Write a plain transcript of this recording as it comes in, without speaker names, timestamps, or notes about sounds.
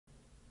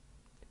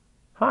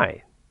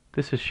Hi,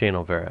 this is Shane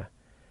Olvera,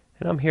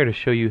 and I'm here to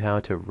show you how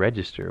to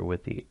register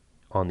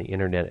on the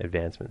Internet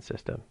Advancement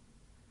System.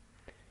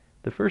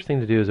 The first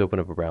thing to do is open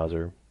up a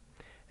browser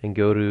and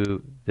go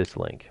to this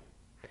link.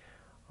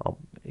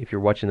 If you're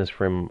watching this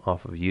from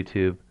off of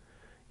YouTube,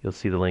 you'll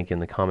see the link in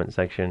the comment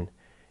section.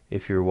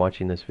 If you're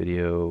watching this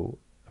video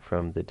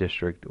from the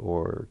district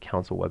or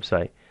council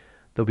website,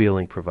 there'll be a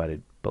link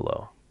provided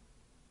below.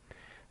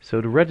 So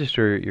to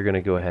register, you're going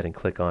to go ahead and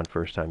click on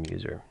First Time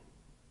User.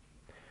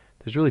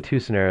 There's really two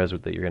scenarios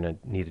that you're going to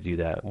need to do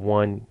that.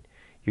 One,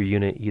 your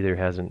unit either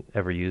hasn't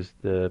ever used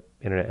the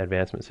Internet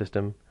Advancement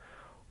System,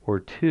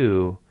 or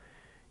two,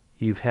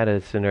 you've had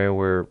a scenario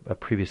where a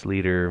previous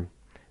leader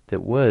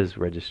that was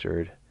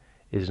registered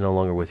is no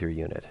longer with your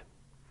unit,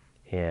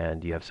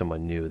 and you have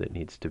someone new that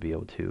needs to be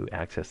able to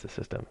access the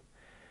system.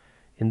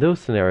 In those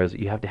scenarios,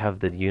 you have to have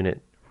the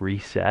unit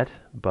reset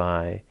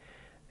by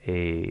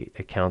a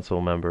council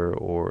member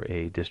or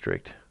a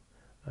district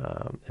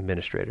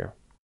administrator.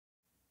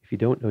 If you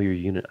don't know your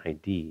unit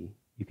ID,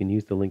 you can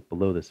use the link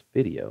below this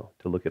video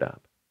to look it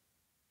up.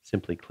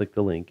 Simply click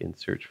the link and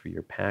search for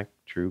your pack,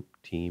 troop,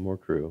 team, or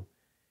crew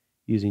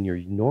using your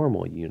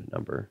normal unit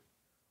number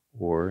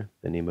or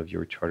the name of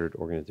your chartered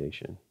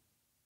organization.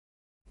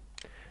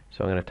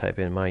 So I'm going to type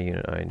in my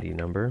unit ID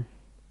number,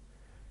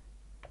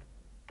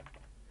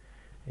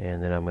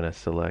 and then I'm going to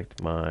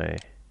select my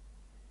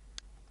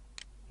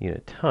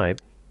unit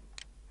type,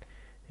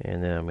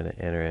 and then I'm going to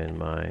enter in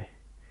my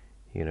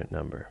unit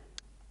number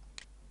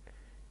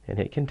and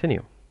hit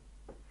continue.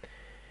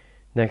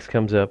 Next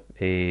comes up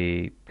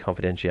a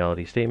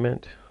confidentiality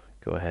statement.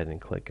 Go ahead and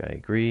click I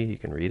agree. You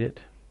can read it,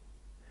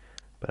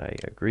 but I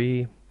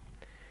agree.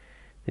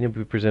 Then you'll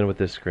be presented with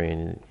this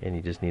screen, and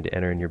you just need to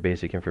enter in your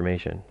basic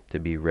information to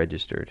be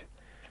registered.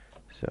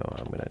 So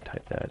I'm going to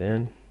type that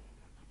in.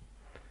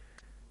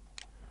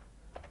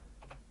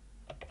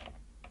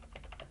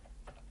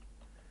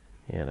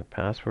 And a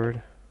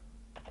password.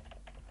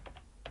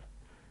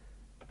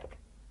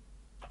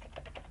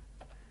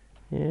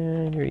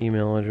 And your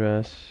email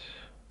address.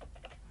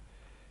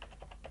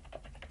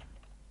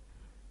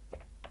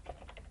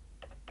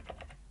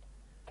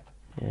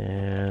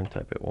 And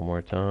type it one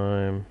more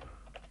time.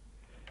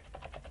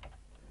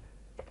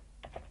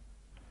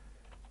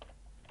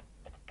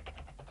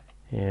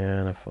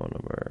 And a phone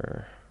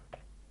number.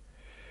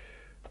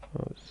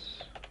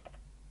 Oops.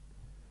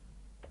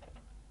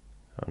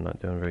 I'm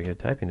not doing very good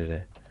typing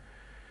today.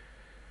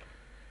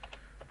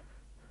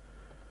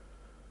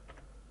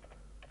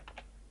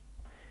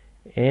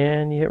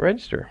 And you hit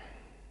register.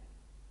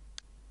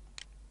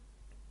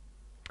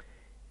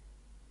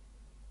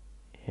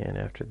 And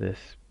after this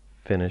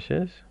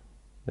finishes,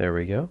 there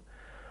we go.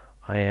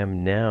 I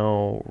am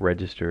now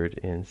registered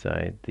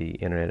inside the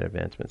Internet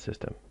Advancement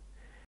System.